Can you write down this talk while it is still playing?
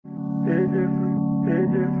Cozy.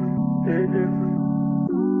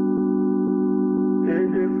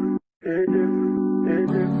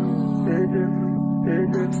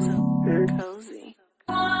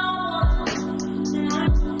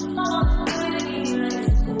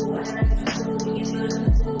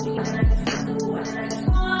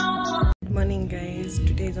 Good morning guys,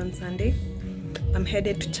 today is on Sunday. I'm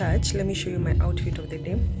headed to church. Let me show you my outfit of the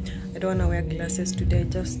day. I don't want to wear glasses today. I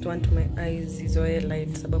just want my eyes zizoe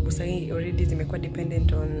light sababu sahi already zimekuwa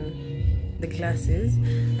dependent on the glasses.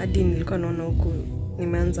 Hadi nilikuwa naona huku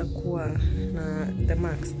nimeanza kuwa na the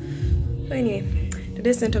marks. So anyway,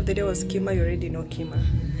 today's scent of the day was Kima. You already know Kima.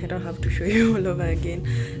 I don't have to show you all over again.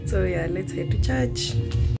 So yeah, let's head to church.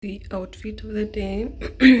 The outfit of the day.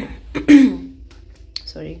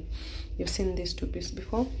 Sorry, you've seen this two-piece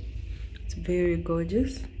before. It's very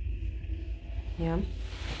gorgeous. Yeah,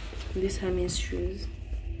 these Hermes shoes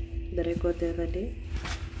that I got the other day,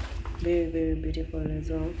 very beautiful as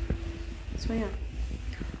well. So yeah,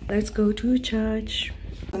 let's go to church.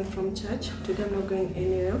 I'm from church today. I'm not going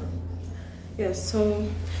anywhere. Yeah, so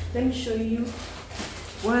let me show you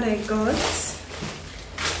what I got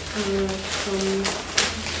from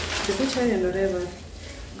the butcher and whatever.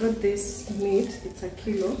 Got this meat, it's a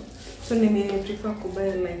kilo. So I prefer to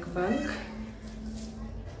buy like bulk.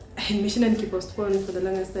 I'm machine keep postpone for the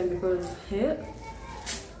longest time because hey,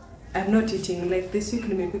 I'm not eating. Like this week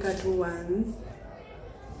I pick 2 ones.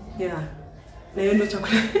 Yeah. Na hiyo ndo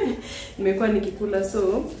chakula nimekuwa nikikula,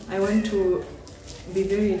 so I want to be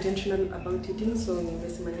very intentional about eating. So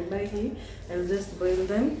nimesema ni buy hii, I'll just boil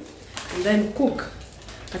them and then cook.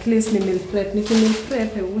 At least meal prep. Niki meal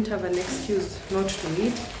prep, I won't have an excuse not to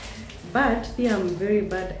eat. But yeah, I'm very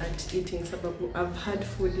bad at eating sababu I've had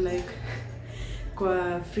food like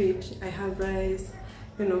kwa fridge, I have rice,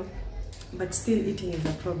 you know, but still eating is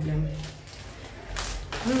a problem.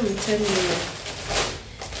 Tell me.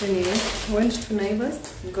 Anyway, went to Naivas,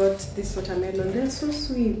 got this watermelon. They're so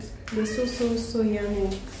sweet. They're so yummy.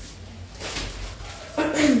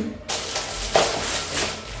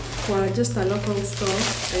 For just a local store,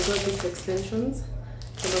 I got these extensions.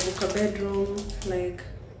 For the bedroom, like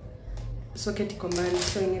socket command,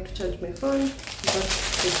 so I need to charge my phone. Got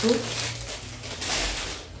the book.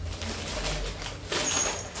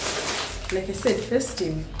 Like I said,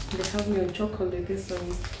 festive. They have me on chocolate with this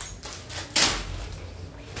one.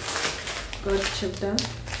 Got cheddar.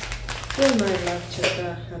 Oh my, I love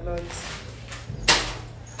cheddar a lot.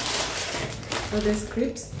 Got these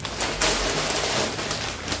crisps.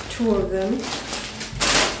 2 of them.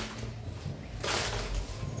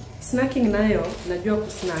 Snacking nayo, najua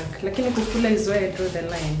kusnack. Lakini kukula is where I draw the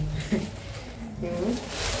line.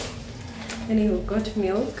 Anyway, got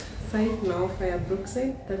milk. Side now fire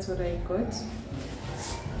Brookside. That's what I got.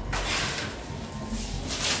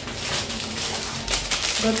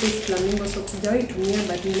 Got this flamingo socks. Sijawahi tumia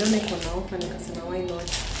but niliona iko na offer nikasema why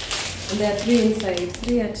not. And there are 3 inside.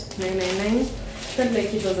 3 at 9.99. Felt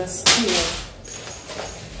like it was a steal.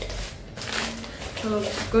 So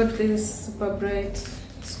got this super bright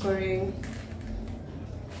scoring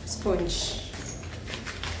sponge.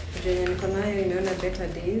 Jenye niko nayo inaona better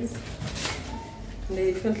days. And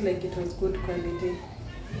it felt like it was good quality.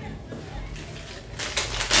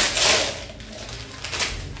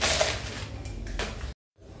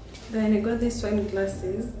 Then I got these wine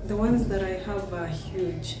glasses. The ones that I have are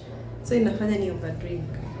huge, so inafanya ni overdrink.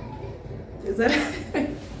 Is that?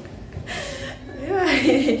 Yeah.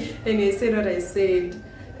 And I said what I said.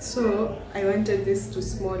 So I wanted these 2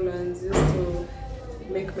 small ones just to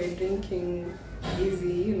make my drinking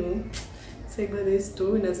easy, you know. So I got these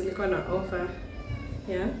 2 and zilikuwa na offer.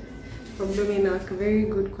 Yeah, from Luminac, very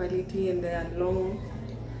good quality and they are long.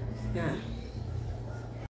 Yeah.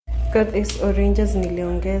 Got these oranges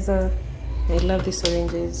niliongeza. I love these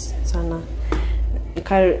oranges sana.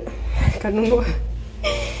 Kanungo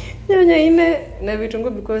nyanya ine na vitungu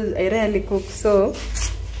because I rarely cook. So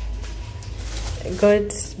I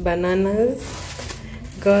got bananas,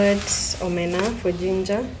 got omena for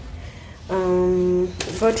ginger,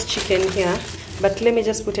 got chicken here. But let me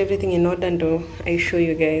just put everything in order and I show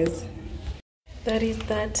you guys. That is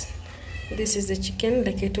that. This is the chicken.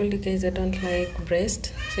 Like I told you guys, I don't like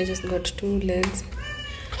breast, so I just got 2 legs.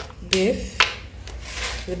 Beef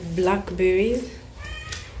with blackberries,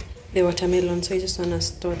 the watermelon, so I just want to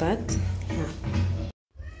store that. Yeah.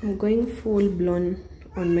 I'm going full blown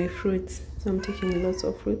on my fruits, so I'm taking lots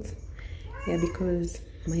of fruits. Yeah, because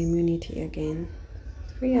my immunity again.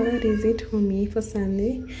 So yeah, that is it for me for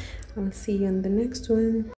Sunday. I'll see you on the next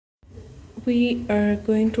one. We are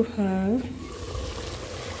going to have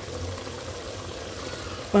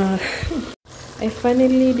I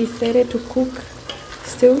finally decided to cook.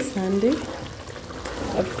 Still Sunday.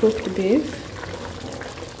 I've cooked beef.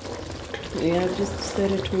 Yeah, I've just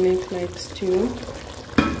decided to make like stew.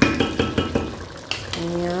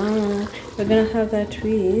 Yeah, we're gonna have that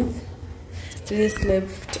with this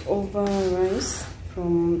leftover rice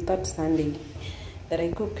from that Sunday that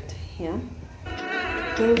I cooked. Yeah,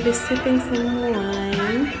 we'll be sipping some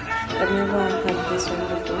wine. I've never had this one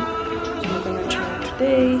before, so I'm gonna try it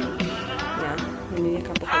today. Yeah, maybe a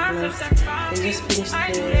couple of glass. I just finished the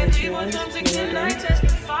chicken.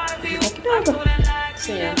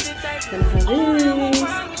 So yeah, gonna have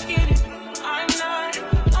this.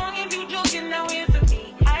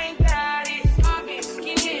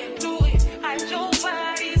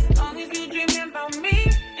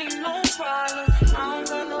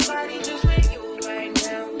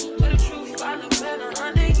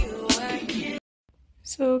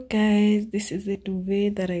 So guys, this is the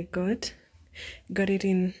duvet that I got it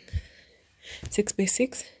in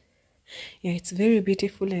 6x6. Yeah, it's very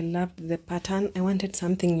beautiful. I loved the pattern. I wanted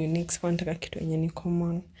something unique, so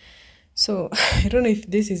common. So I don't know if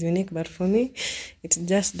this is unique, but for me it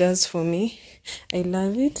just does for me. I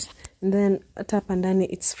love it. And then top and down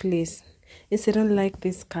it's fleece. Yes, I don't like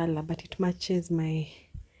this color, but it matches my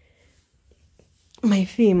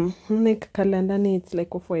theme. Like color and then it's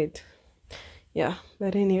like off-white. Yeah,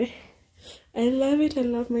 but anyway, I love it. I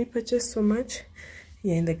love my purchase so much.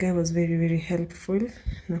 Yeah, and the guy was very, very helpful.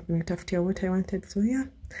 Not going to after what I wanted. So yeah,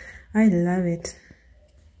 I love it.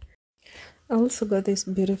 I also got this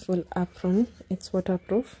beautiful apron. It's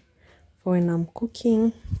waterproof for when I'm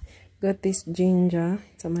cooking. Got this ginger.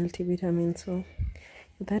 It's a multivitamin. So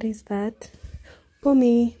that is that for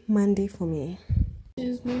me. Monday for me.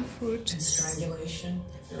 Here's my fruit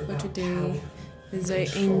for today. As I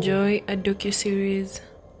enjoy a docu-series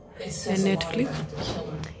on Netflix.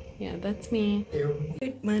 Yeah, that's me.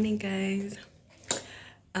 Good morning, guys.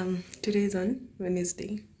 Today is on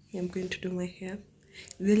Wednesday. I'm going to do my hair.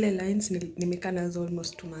 Zile lines nimekana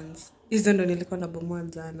almost 2 months. Hizo ndo nilikuwa nabomoa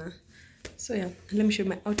jana. So yeah, let me show you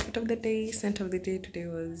my outfit of the day. Scent of the day today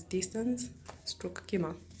was Distance stroke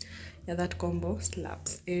Kima. Yeah, that combo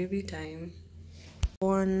slaps every time.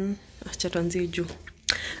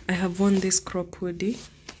 I have worn this crop hoodie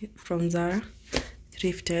from Zara,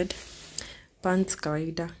 thrifted, pants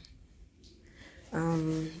kawaida,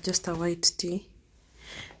 just a white tee,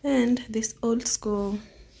 and this old school,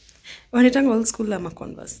 old school ama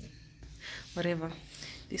Converse, whatever.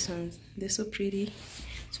 This one's, they're so pretty,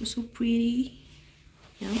 so pretty.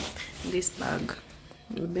 Yeah, this bag,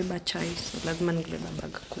 beba chai, so lazima nibeba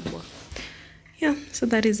bag kubwa. Yeah, so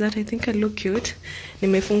that is that. I think I look cute.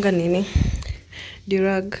 Nimefunga nini?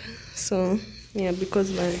 Durag. So yeah,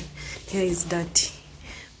 because my hair is dirty.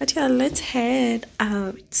 But yeah, let's head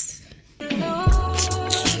out.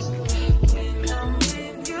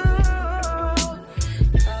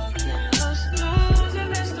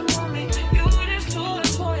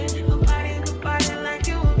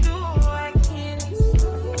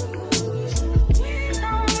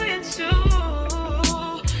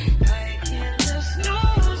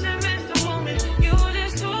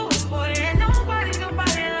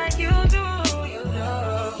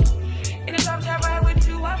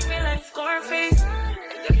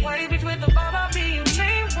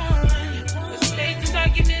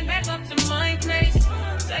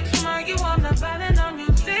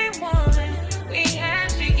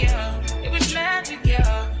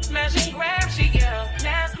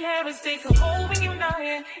 Take a home when you're not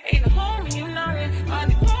here, ain't a home when you're not here,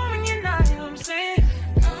 only home when you're not here. I'm saying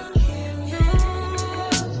I can't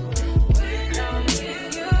lose without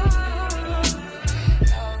you.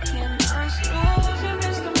 How can I lose and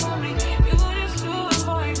miss the moment? You just do it,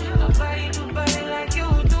 boy. Nobody like you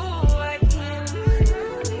do. I can't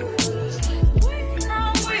lose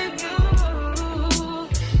without with you.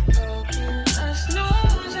 How can I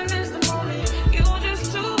lose and miss the moment? You just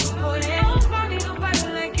do it, boy. Nobody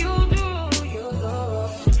like you.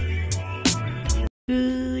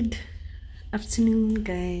 Good afternoon,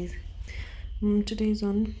 guys. Today is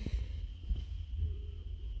on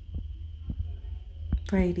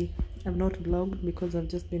Friday. I've not vlogged because I've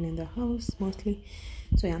just been in the house mostly.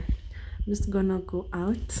 So yeah, I'm just gonna go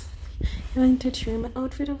out. I wanted to show you my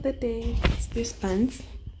outfit of the day. It's this pants,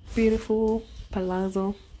 beautiful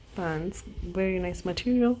palazzo pants, very nice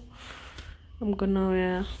material. I'm gonna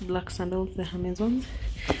wear black sandals, the Amazons.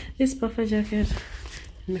 This puffer jacket.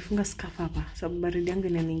 Nimefunga scarf hapa sababu baridi yangu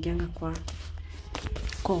inaniingianga kwa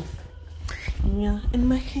koo. Yeah, and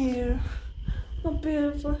my hair, my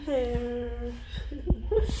beautiful hair.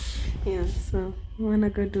 Yeah, so I wanna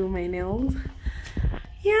go do my nails.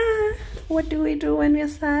 Yeah, what do we do when we're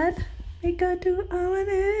sad? We go do our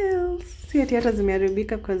nails. See, hata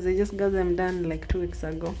zimeharibika because I just got them done like 2 weeks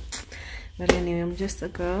ago. But anyway, I'm just a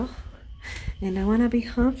girl and I wanna be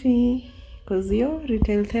happy because your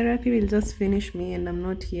retail therapy will just finish me and I'm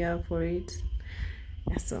not here for it.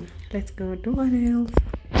 Yeah, so let's go do our nails.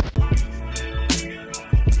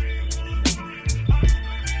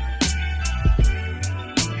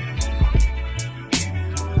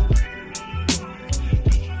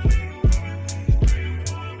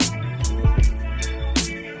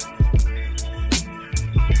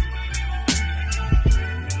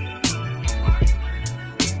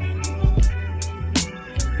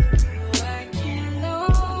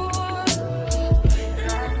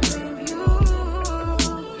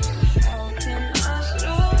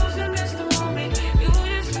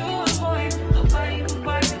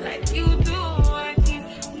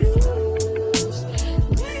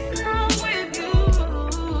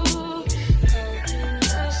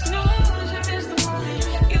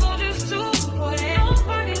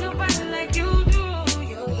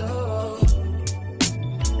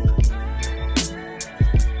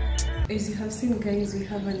 As you have seen, guys, we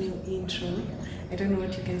have a new intro. I don't know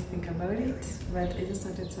what you guys think about it, but I just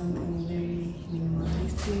wanted something very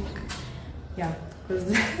minimalistic. Yeah, because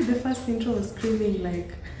the first intro was screaming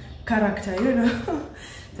like character, you know.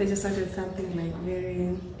 So I just wanted something like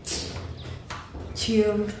very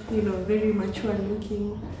chilled, you know, very mature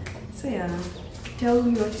looking. So yeah, tell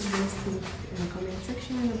me what you guys think in the comment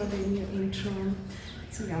section about the new intro.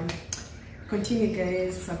 So yeah, continue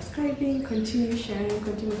guys subscribing, continue sharing,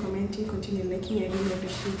 continue commenting, continue liking. I really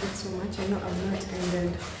appreciate it so much. I know I've not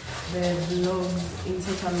ended the vlogs in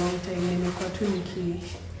such a long time. Nimekuwa tu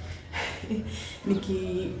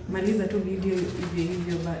nikimaliza tu video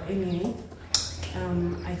hivyo, but anyway,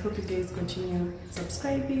 I hope you guys continue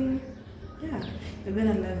subscribing. Yeah, you're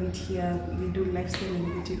gonna love it here. We do lifestyle and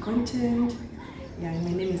beauty content. Yeah,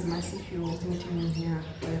 my name is Mercy. If you're meeting me here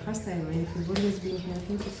for the first time, and if you've always been here,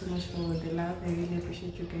 thank you so much for the love. I really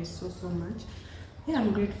appreciate you guys so much. Yeah,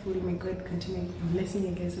 I'm grateful. May God continue blessing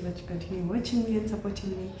you guys so that you continue watching me and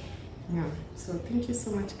supporting me. Yeah, so thank you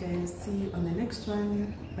so much guys. See you on the next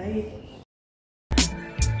one. Bye.